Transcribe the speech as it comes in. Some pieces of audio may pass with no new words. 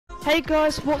Hey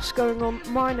guys, what's going on?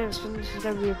 My name is Finn,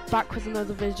 today we're back with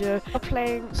another video. We're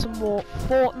playing some more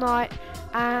Fortnite,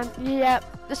 and yeah,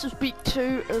 this is week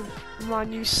 2 of my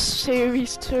new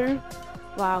series 2.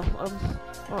 Wow,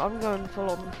 I'm going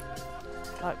full on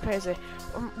like crazy.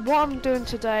 What I'm doing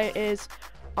today is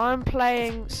I'm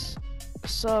playing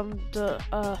some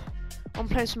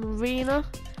arena.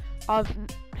 I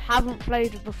haven't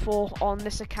played it before on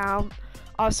this account.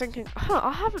 I was thinking,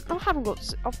 I've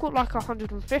got like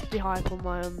 150 hype on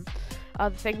my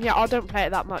other thing. Yeah, I don't play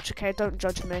it that much, okay, don't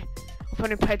judge me. I've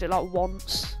only played it like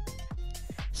once.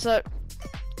 So,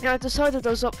 yeah, I decided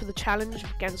I was up for the challenge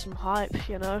of getting some hype,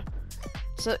 you know.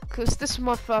 So, because this is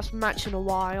my first match in a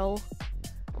while.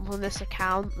 I'm on this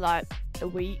account, like, a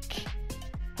week.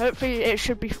 Hopefully it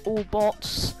should be all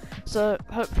bots. So,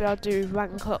 hopefully I do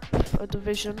rank up a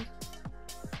division.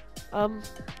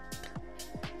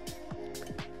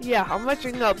 Yeah, I'm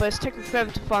registering up, but it's taking forever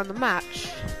to find the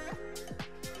match.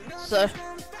 So,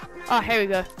 here we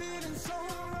go.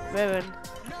 We're in.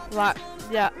 Right,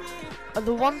 yeah.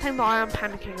 The one thing that I am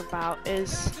panicking about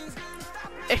is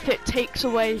if it takes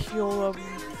away your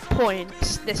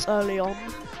points this early on.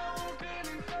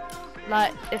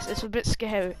 Like, it's a bit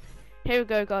scary. Here we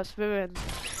go, guys. We're in.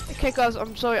 Okay, guys.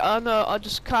 I'm sorry. I know I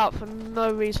just cut out for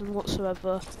no reason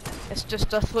whatsoever. It's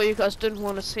just I thought you guys didn't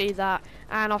want to see that,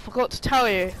 and I forgot to tell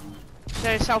you.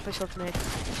 Very selfish of me.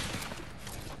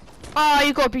 Oh,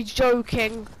 you gotta be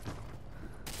joking.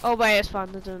 Oh wait, it's fine.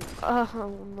 I didn't.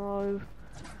 Oh no.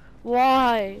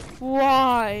 Why?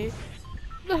 Why?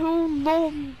 No,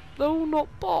 not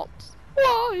bots.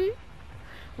 Why?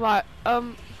 Right.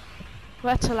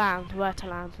 Where to land? Where to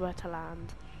land? Where to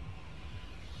land?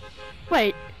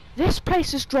 Wait, this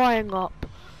place is drying up.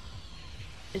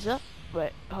 Is it?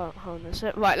 Wait, hold on a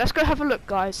sec. Right, let's go have a look,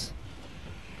 guys.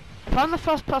 If I'm the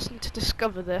first person to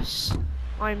discover this,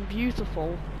 I'm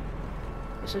beautiful.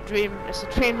 It's a dream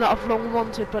that I've long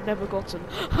wanted but never gotten.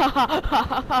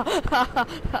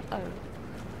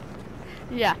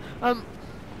 Yeah,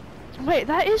 wait,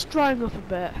 that is drying up a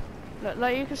bit. Look,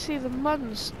 like you can see the mud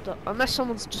and stuff, unless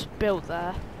someone's just built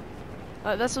there.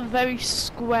 That's a very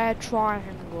square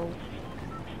triangle.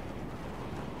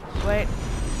 Wait.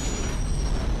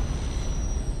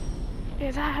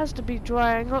 Yeah, that has to be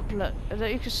drying up. Look,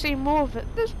 you can see more of it.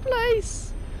 This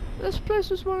place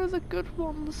was one of the good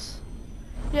ones.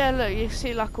 Yeah, look, you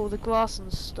see like all the glass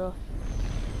and stuff.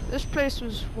 This place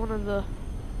was one of the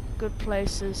good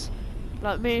places.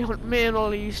 Like me and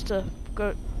Ollie used to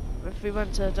go if we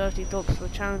went to Dirty Dogs for a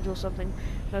challenge or something.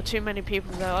 There were too many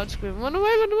people there. I'd scream, "Run away!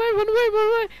 Run away! Run away! Run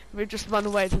away!" And we'd just run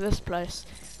away to this place.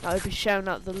 I would be shouting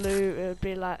out the loot. It would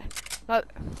be like, oh,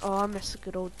 I miss the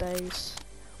good old days.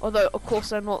 Although, of course,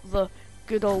 they're not the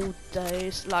good old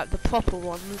days, like the proper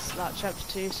ones, like Chapter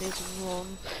 2, Season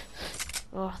 1.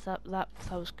 Oh, that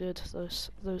was good,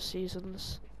 those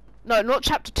seasons. No, not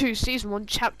Chapter 2, Season 1,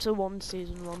 Chapter 1,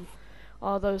 Season 1.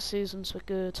 Oh, those seasons were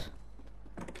good.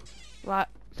 Right,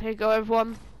 here you go,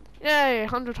 everyone. Yay,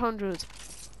 100.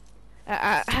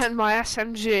 And my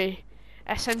SMG.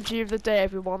 SMG of the day,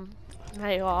 everyone.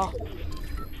 There you are.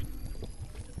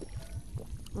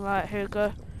 Right, here we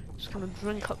go. Just gonna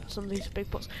drink up some of these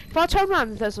big pots. If I turn around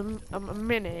and there's a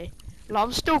mini, like,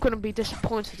 I'm still gonna be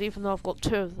disappointed even though I've got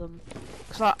 2 of them.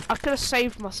 Because I could have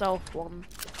saved myself one.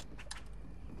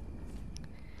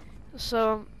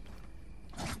 So,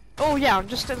 oh yeah, I'm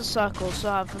just in a circle,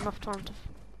 so I have enough time to...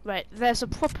 Wait, there's a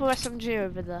proper SMG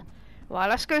over there. Right,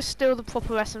 let's go steal the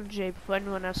proper SMG before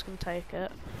anyone else can take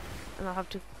it. And I'll have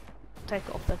to take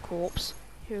it off their corpse.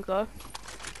 Here we go.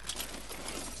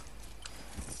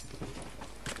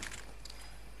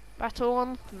 Battle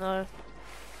one? No.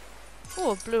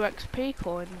 Oh, a blue XP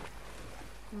coin.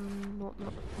 Not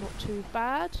too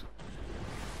bad.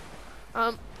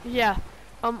 Yeah.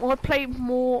 I play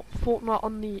more Fortnite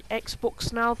on the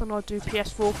Xbox now than I do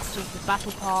PS4 because of the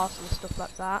Battle Pass and stuff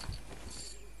like that.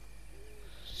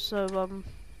 So,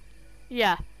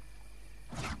 yeah.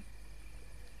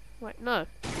 Wait, no.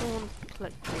 I don't want to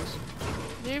collect those.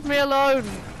 Leave me alone!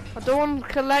 I don't want to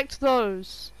collect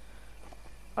those!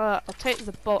 I'll take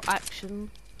the bot action.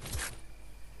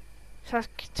 Should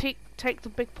I take the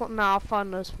big pot now? I'll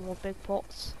find those more big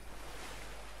pots.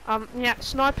 Yeah,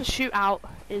 sniper shootout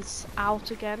is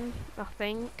out again, I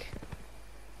think.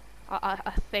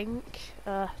 I think.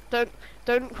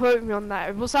 Don't quote me on that.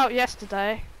 It was out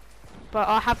yesterday, but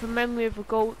I have a memory of a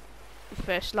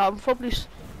goldfish. Like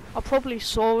I probably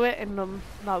saw it in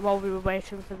like while we were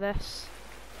waiting for this,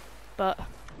 but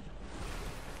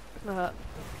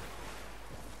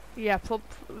yeah,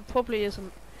 probably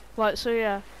isn't. Right, so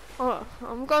yeah,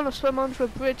 I'm going to swim under a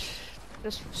bridge.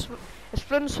 It's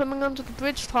Flynn swimming under the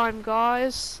bridge time,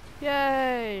 guys.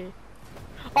 Yay!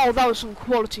 Oh, that was some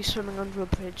quality swimming under a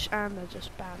bridge, and they're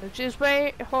just bandages.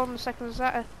 Wait, hold on a second, is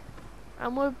that a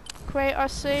ammo crate I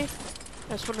see?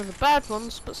 That's one of the bad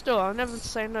ones, but still, I'll never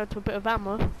say no to a bit of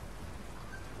ammo.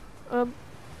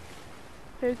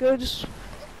 Here you go, just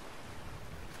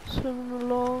swimming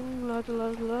along, la da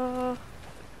la la.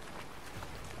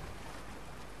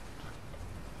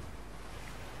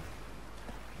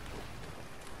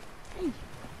 Hey!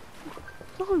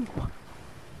 No!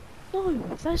 No,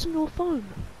 there's your phone.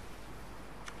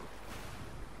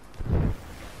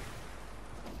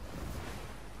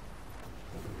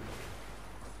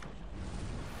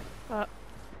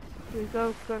 Here we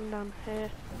go, going down here.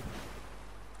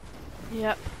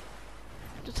 Yep.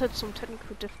 Just had some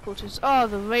technical difficulties. Oh,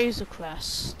 the Razor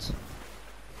Crest.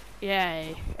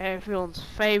 Yay, everyone's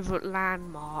favourite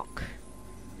landmark.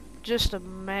 Just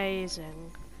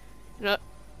amazing. You know,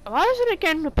 why isn't it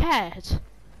getting repaired?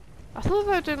 I thought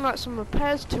they were doing like some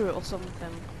repairs to it or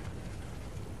something.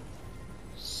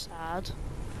 Sad.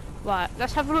 Right,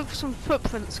 let's have a look for some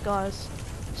footprints, guys.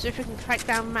 See if we can track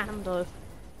down Mando.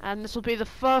 And this will be the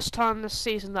first time this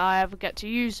season that I ever get to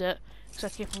use it, because I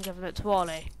keep on giving it to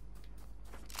Ollie.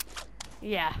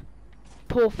 Yeah.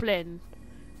 Poor Flynn.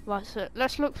 Right, so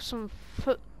let's look for some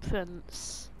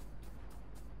footprints.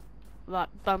 Right,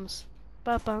 bums.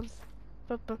 Bums.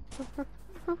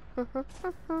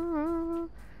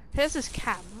 Here's this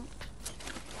camp.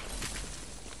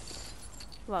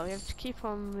 Well, we have to keep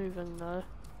on moving though.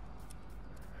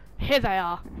 Here they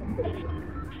are.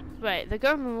 Wait, they're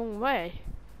going the wrong way.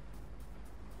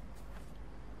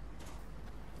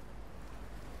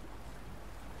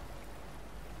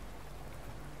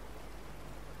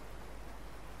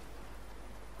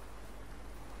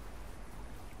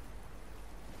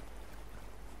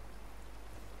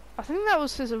 I think that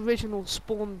was his original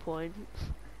spawn point.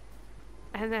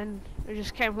 And then we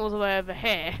just came all the way over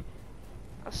here.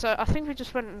 So I think we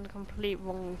just went in the complete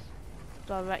wrong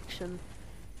direction.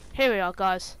 Here we are,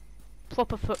 guys.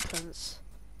 Proper footprints.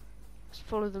 Let's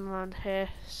follow them around here.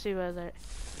 See where they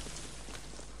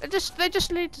just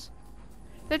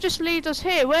lead us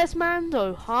here. Where's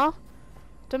Mando, huh?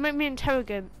 Don't make me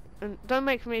interrogate and don't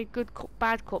make me good cop,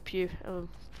 bad cop you.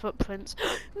 Footprints.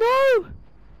 No,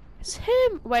 it's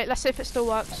him. Wait, let's see if it still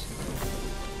works.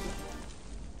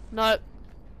 No.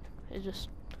 It just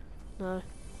no.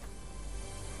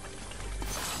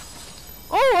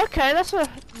 Oh, okay. That's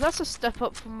a step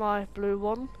up from my blue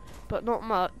one, but not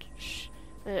much.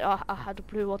 I had a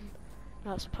blue one.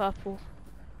 Now it's purple.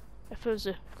 If it was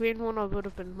a green one, I would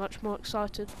have been much more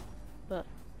excited. But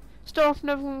still,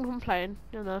 never gonna complain.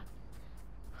 You know,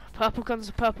 purple gun's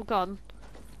a purple gun.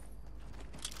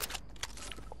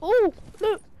 Oh,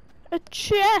 look, a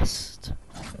chest.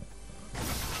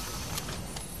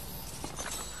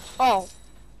 Oh.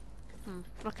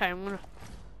 Okay, I'm gonna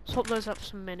swap those up for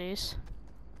some minis.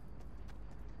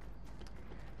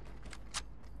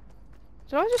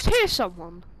 Did I just hear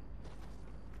someone?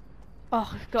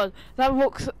 Oh god, that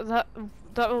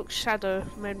rock shadow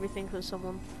made me think of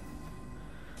someone.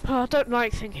 Oh, I don't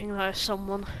like thinking that it's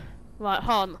someone. Right,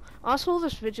 hon. I saw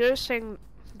this video saying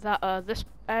that this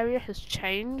area has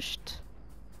changed.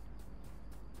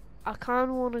 I kind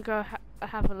of want to go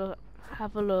have a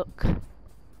look.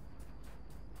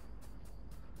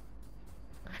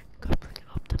 Go bring it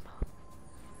up to Mum.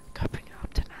 Go bring it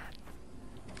up to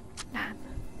Nan.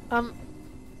 Nan.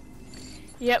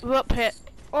 Yep, we're up here.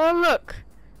 Oh look!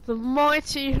 The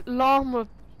mighty llama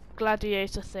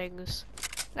gladiator things.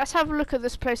 Let's have a look at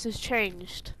this place has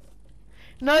changed.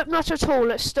 Nope, not at all.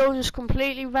 It's still just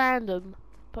completely random.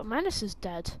 But Menace is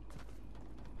dead.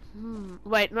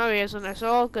 Wait, no he isn't. It's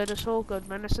all good, it's all good.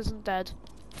 Menace isn't dead.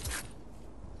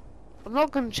 I'm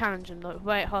not gonna challenge him though.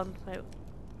 Wait, hon. Wait.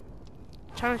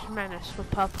 Challenge Menace for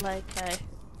purple AK.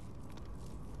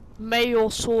 May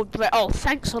your sword break. Oh,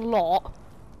 thanks a lot.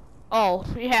 Oh,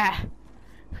 yeah.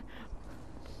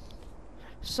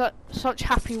 Such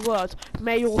happy words.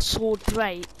 May your sword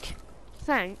break.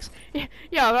 Thanks.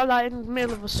 Yeah, I'm like in the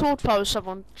middle of a sword fight with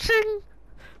someone. Ching!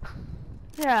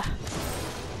 Yeah.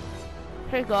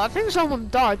 Here you go. I think someone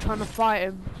died trying to fight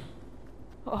him.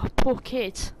 Oh, poor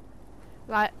kid.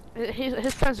 Like,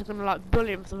 his friends are gonna like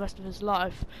bully him for the rest of his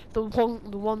life. The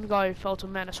one guy who fell to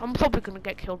Menace. I'm probably gonna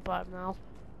get killed by him now.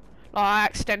 Like, I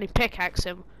accidentally pickaxe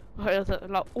him.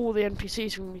 Like all the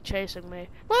NPCs are gonna be chasing me.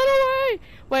 Run away!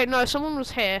 Wait, no, someone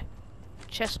was here.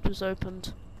 Chest was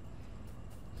opened.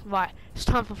 Right, it's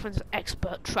time for friends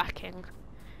expert tracking.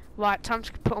 Right, time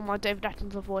to put on my David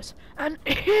Attenborough voice. And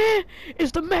here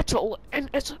is the metal in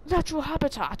its natural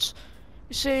habitat.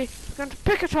 You see, I'm going to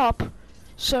pick it up,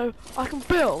 so I can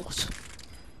build.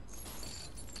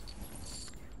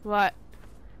 Right.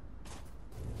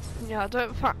 Yeah, I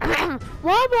don't find.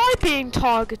 Why am I being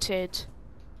targeted?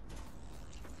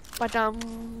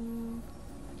 Ba-dum,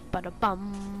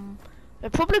 ba-da-bum. They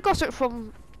probably got it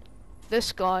from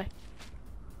this guy.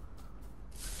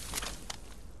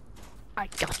 I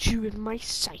got you in my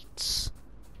sights.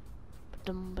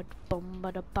 Ba-dum, ba-da-bum,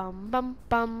 ba-da-bum, bum,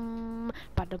 bum,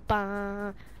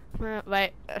 ba-da-bum.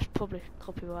 Wait, that's probably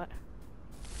copyright.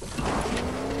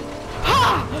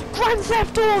 Ha! Grand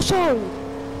Theft Auto!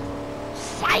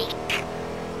 Psych!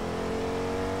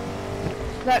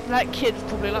 That kid's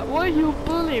probably like, why are you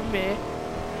bullying me?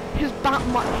 His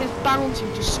bounty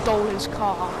just stole his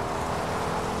car.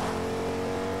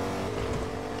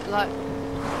 Like,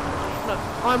 look,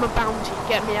 I'm a bounty,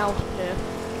 get me out of here.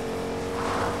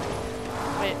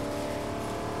 Wait.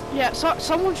 Yeah, so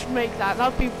someone should make that.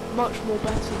 That'd be much more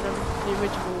better than the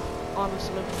original I'm a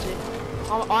Celebrity.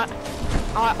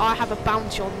 I have a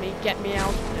bounty on me, get me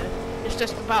out of here. It's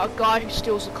just about a guy who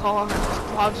steals a car and just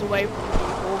drives away from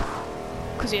people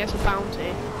because he has a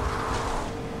bounty.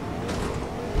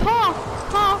 Ha!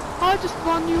 Ha! I just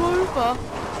run you over.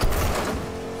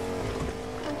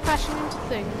 I'm crashing into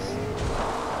things.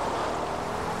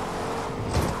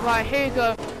 Right, here you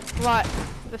go. Right,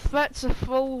 the threats are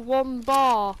full 1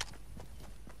 bar.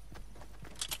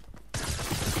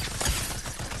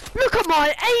 Look at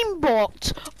my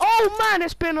aimbot! Oh man,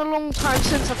 it's been a long time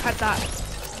since I've had that.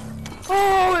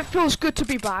 Oh, it feels good to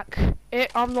be back.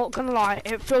 I'm not gonna lie,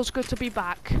 it feels good to be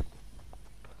back.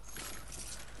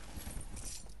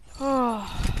 Oh,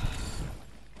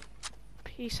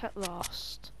 peace at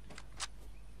last.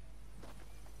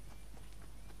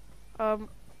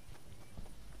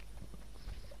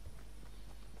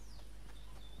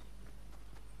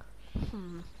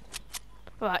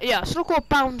 Right, yeah, so I've got a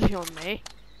bounty on me.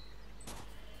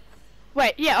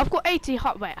 Wait, yeah, I've got 80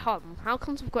 hype. Wait, hold on. How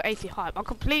come I've got 80 hype? I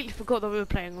completely forgot that we were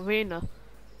playing arena.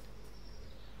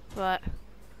 Right.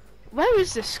 Where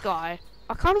is this guy?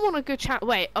 I kind of want a good chat.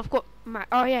 Wait, I've got max.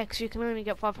 Oh yeah, because you can only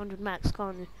get 500 max,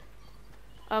 can't you?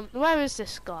 Where is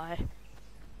this guy?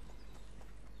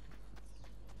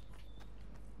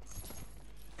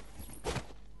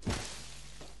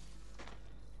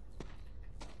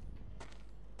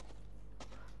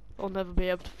 I'll never be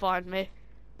able to find me.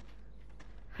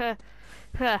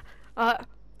 Oh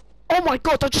my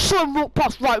god, I just saw him walk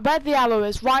past. Right, where the arrow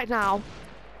is, right now.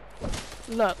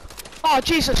 Look. Oh,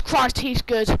 Jesus Christ, he's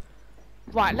good.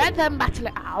 Right, let them battle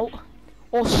it out.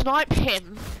 Or snipe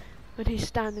him when he's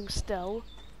standing still.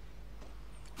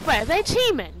 Wait, are they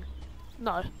teaming?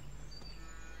 No.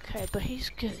 Okay, but he's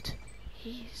good.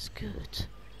 He's good.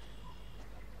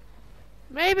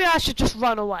 Maybe I should just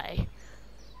run away.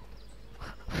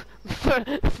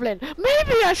 Flynn,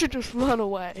 maybe I should just run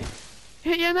away.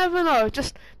 You never know,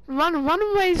 just run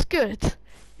away is good,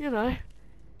 you know.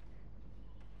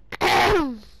 We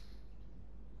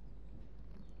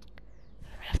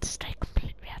have to stay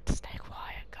quiet,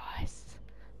 guys.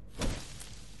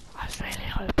 I was really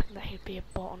hoping that he'd be a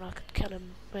bot and I could kill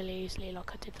him really easily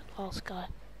like I did the last guy.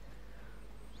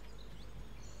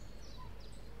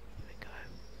 Here we go.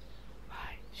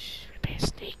 Right, shh, we're being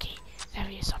sneaky. There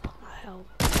he is up on the hill.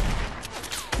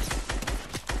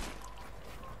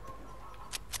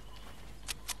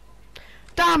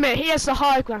 Damn it, he has the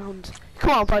high ground.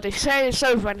 Come on, buddy, say it's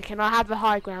over and can I have the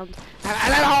high ground?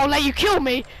 And then I'll let you kill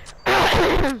me!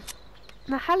 The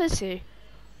hell is he?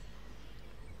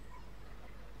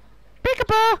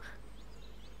 Peekaboo!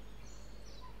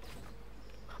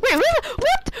 Wait,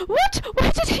 what?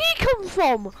 Where did he come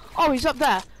from? Oh, he's up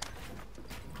there.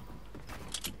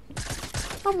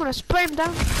 I'm gonna spray him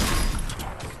down.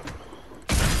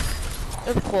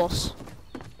 Of course.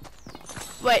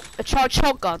 Wait, a charged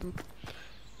shotgun?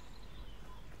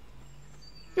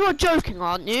 You're joking,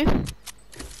 aren't you?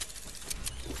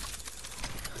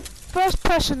 First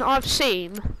person I've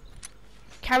seen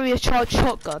carry a charged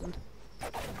shotgun.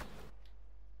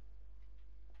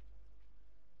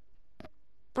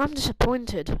 I'm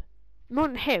disappointed. Not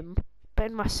in him, but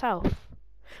in myself.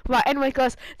 Right, anyway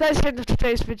guys, that's the end of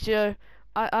today's video.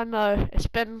 I know, it's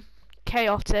been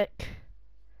chaotic.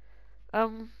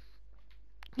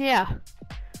 Yeah.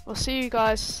 I'll see you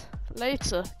guys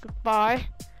later. Goodbye.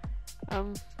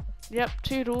 Yep,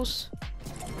 toodles.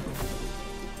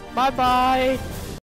 Bye bye.